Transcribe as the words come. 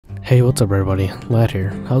Hey, what's up everybody, Lad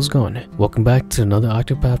here, how's it going? Welcome back to another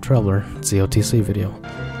Octopath Traveler COTC video.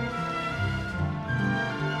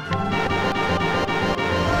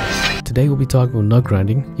 Today we'll be talking about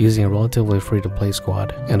Nutgrinding using a relatively free-to-play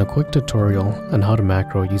squad, and a quick tutorial on how to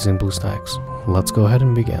macro using Bluestacks. Let's go ahead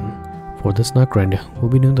and begin. For this Nutgrind,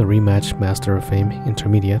 we'll be doing the rematch Master of Fame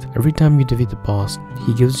Intermediate. Every time you defeat the boss,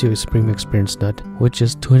 he gives you a Supreme Experience Nut, which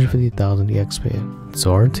is 250,000 EXP.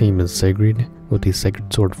 So our team is Sigrid with the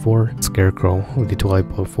Sacred Sword 4, Scarecrow with the Twilight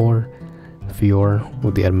Bow 4, Fiore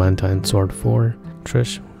with the Adamantine Sword 4,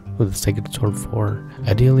 Trish with the Sacred Sword 4.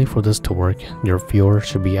 Ideally for this to work, your Fiore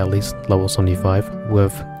should be at least level 75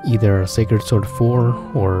 with either a Sacred Sword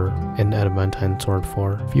 4 or an Adamantine Sword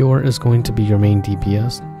 4. Fiore is going to be your main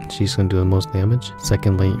DPS. She's going to do the most damage.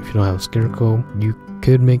 Secondly, if you don't have Scarecrow, you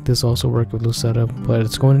could make this also work with loose setup, but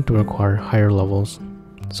it's going to require higher levels,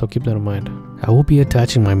 so keep that in mind. I will be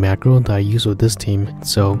attaching my macro that I use with this team,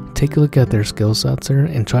 so take a look at their skill sets there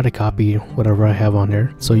and try to copy whatever I have on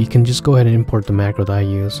there. So you can just go ahead and import the macro that I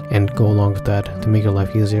use and go along with that to make your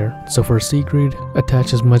life easier. So for Sigrid,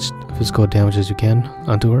 attach as much physical damage as you can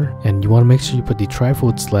onto her, and you want to make sure you put the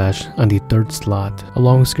trifold slash on the 3rd slot.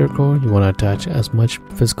 Along with Scarecrow, you want to attach as much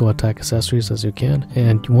physical attack accessories as you can,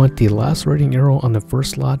 and you want the lacerating arrow on the 1st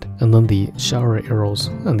slot and then the shower arrows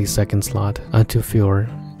on the 2nd slot onto Fiore.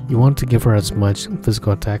 You want to give her as much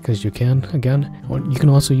physical attack as you can. Again, you can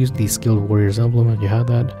also use the Skilled Warrior's emblem if you have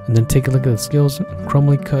that. And then take a look at the skills.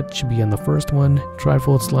 Crumbly Cut should be on the 1st one.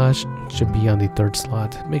 Trifold Slash should be on the 3rd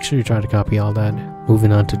slot. Make sure you try to copy all that.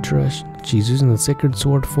 Moving on to Trish. She's using the Sacred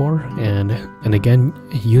Sword 4, and again,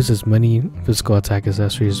 use as many physical attack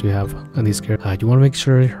accessories as you have on these characters. You want to make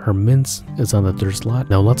sure her mince is on the 3rd slot.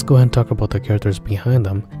 Now let's go ahead and talk about the characters behind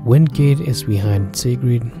them. Windgate is behind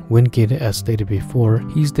Sigrid. Windgate, as stated before,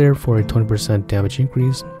 he's there for a 20% damage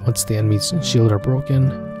increase once the enemy's shield are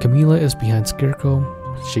broken. Camilla is behind Scarecrow.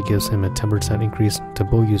 She gives him a 10% increase to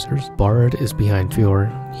bow users. Bard is behind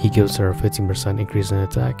Fiore. He gives her a 15% increase in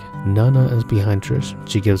attack. Nana is behind Trish.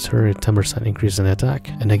 She gives her a 10% increase in attack.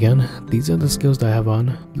 And again, these are the skills that I have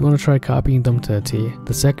on. You want to try copying them to a T.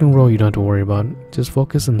 The second row you don't have to worry about. Just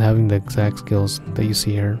focus on having the exact skills that you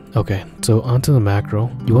see here. Okay, so onto the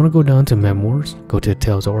macro. You want to go down to Memoirs. Go to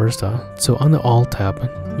Tales of Orsta. So on the All tab,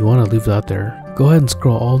 you want to leave that there. Go ahead and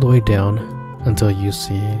scroll all the way down until you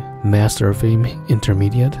see Master of Fame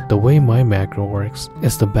Intermediate. The way my macro works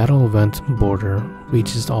is the battle event border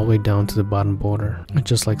reaches all the way down to the bottom border,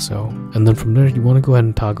 just like so. And then from there you want to go ahead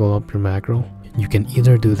and toggle up your macro. You can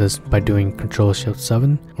either do this by doing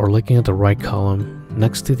Ctrl+Shift+7 or looking at the right column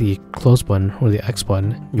next to the close button or the X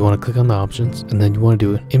button. You want to click on the options, and then you want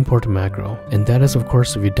to do import macro, and that is of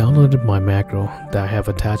course if you downloaded my macro that I have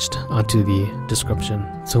attached onto the description.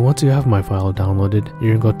 So once you have my file downloaded,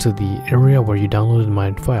 you're gonna go to the area where you downloaded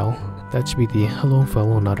my file. That should be the hello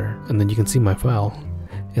fellow nutter, and then you can see my file.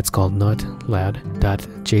 It's called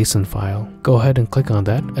nutlad.json file. Go ahead and click on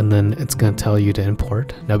that, and then it's going to tell you to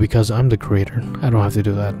import. Now because I'm the creator, I don't have to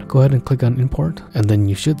do that. Go ahead and click on import, and then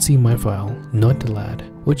you should see my file, nutlad.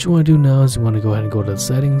 What you want to do now is you want to go ahead and go to the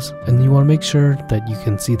settings, and you want to make sure that you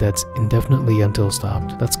can see that's indefinitely until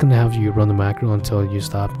stopped. That's going to have you run the macro until you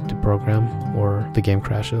stop the program or the game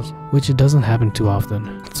crashes, which it doesn't happen too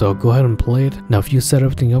often. So go ahead and play it. Now if you set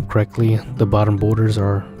everything up correctly, the bottom borders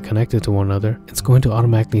are connected to one another, it's going to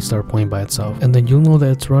automatically start playing by itself. And then you'll know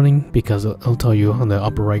that it's running because it'll tell you on the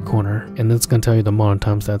upper right corner, and it's going to tell you the amount of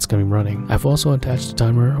times that's going to be running. I've also attached a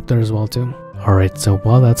timer up there as well too. Alright, so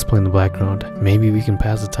while that's playing in the background, maybe we can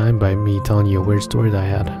pass the time by me telling you a weird story that I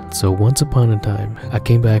had. So once upon a time, I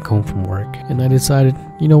came back home from work, and I decided,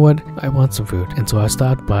 you know what, I want some food. And so I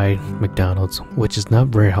stopped by McDonald's, which is not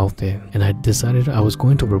very healthy, and I decided I was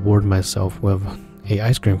going to reward myself with a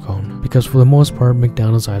ice cream cone, because for the most part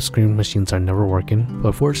McDonald's ice cream machines are never working,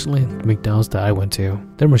 but fortunately the McDonald's that I went to,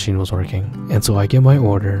 their machine was working. And so I get my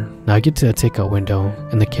order. Now I get to the takeout window,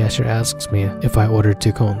 and the cashier asks me if I ordered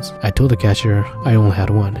 2 cones. I told the cashier I only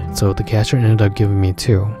had 1, so the cashier ended up giving me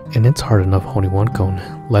 2, and it's hard enough holding 1 cone,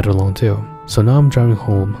 let alone 2. So now I'm driving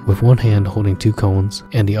home with one hand holding 2 cones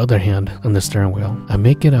and the other hand on the steering wheel. I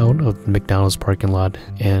make it out of the McDonald's parking lot,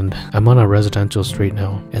 and I'm on a residential street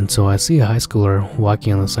now. And so I see a high schooler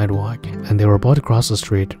walking on the sidewalk, and they were about to cross the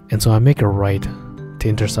street, and so I make a right to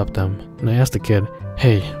intercept them. And I asked the kid,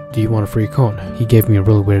 hey, do you want a free cone? He gave me a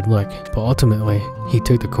really weird look, but ultimately he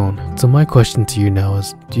took the cone. So my question to you now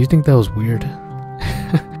is, do you think that was weird?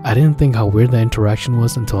 I didn't think how weird that interaction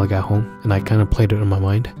was until I got home, and I kind of played it in my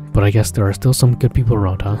mind. But but I guess there are still some good people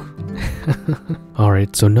around, huh?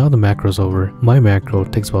 Alright, so now the macro's over. My macro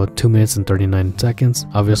takes about 2 minutes and 39 seconds.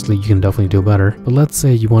 Obviously you can definitely do better, but let's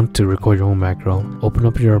say you want to record your own macro. Open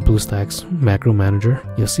up your Bluestacks macro manager.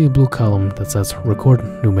 You'll see a blue column that says record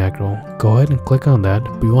new macro. Go ahead and click on that,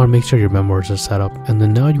 but you want to make sure your memoirs are set up. And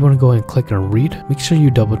then now you want to go ahead and click on read. Make sure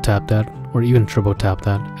you double tap that, or even triple tap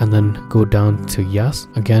that, and then go down to yes.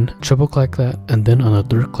 Again, triple click that, and then on the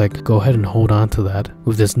third click, go ahead and hold on to that.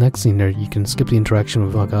 With this next scene there, you can skip the interaction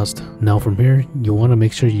with Auguste. Now from here, you want to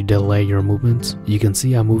make sure you delay your movements. You can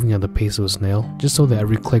see I'm moving at the pace of a snail, just so that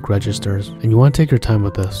every click registers. And you want to take your time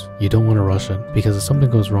with this. You don't want to rush it, because if something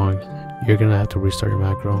goes wrong, you're gonna have to restart your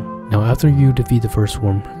macro. Now after you defeat the first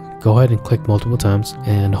swarm, go ahead and click multiple times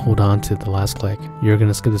and hold on to the last click. You're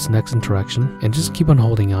gonna skip this next interaction and just keep on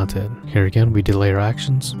holding on to it. Here again, we delay our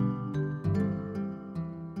actions.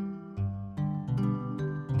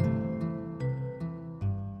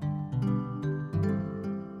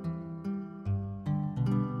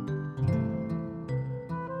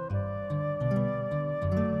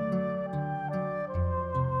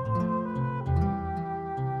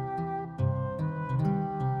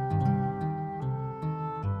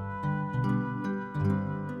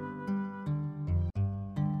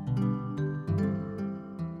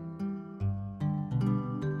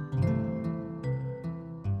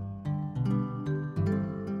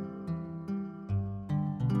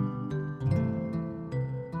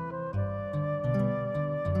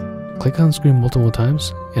 Click on screen multiple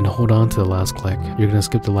times and hold on to the last click. You're going to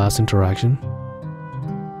skip the last interaction.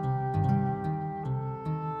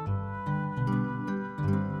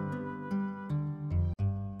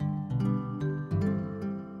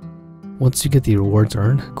 Once you get the rewards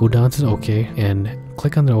earned, go down to the OK and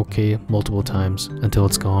click on the OK multiple times until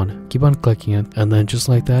it's gone. Keep on clicking it, and then just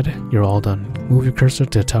like that, you're all done. Move your cursor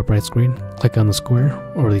to the top right screen, click on the square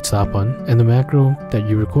or the stop button, and the macro that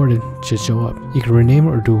you recorded should show up. You can rename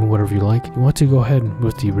it or do whatever you like. You want to go ahead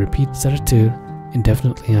with the repeat, set it to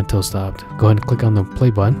indefinitely until stopped. Go ahead and click on the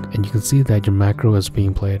play button, and you can see that your macro is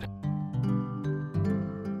being played.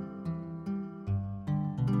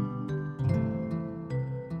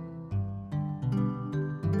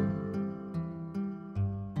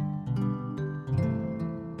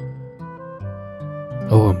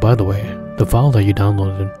 Oh, and by the way, the file that you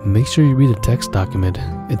downloaded, make sure you read the text document.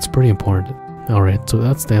 It's pretty important. Alright, so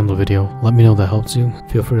that's the end of the video. Let me know if that helps you.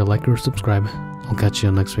 Feel free to like or subscribe. I'll catch you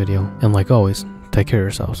in the next video. And like always, take care of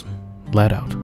yourselves. Lad out.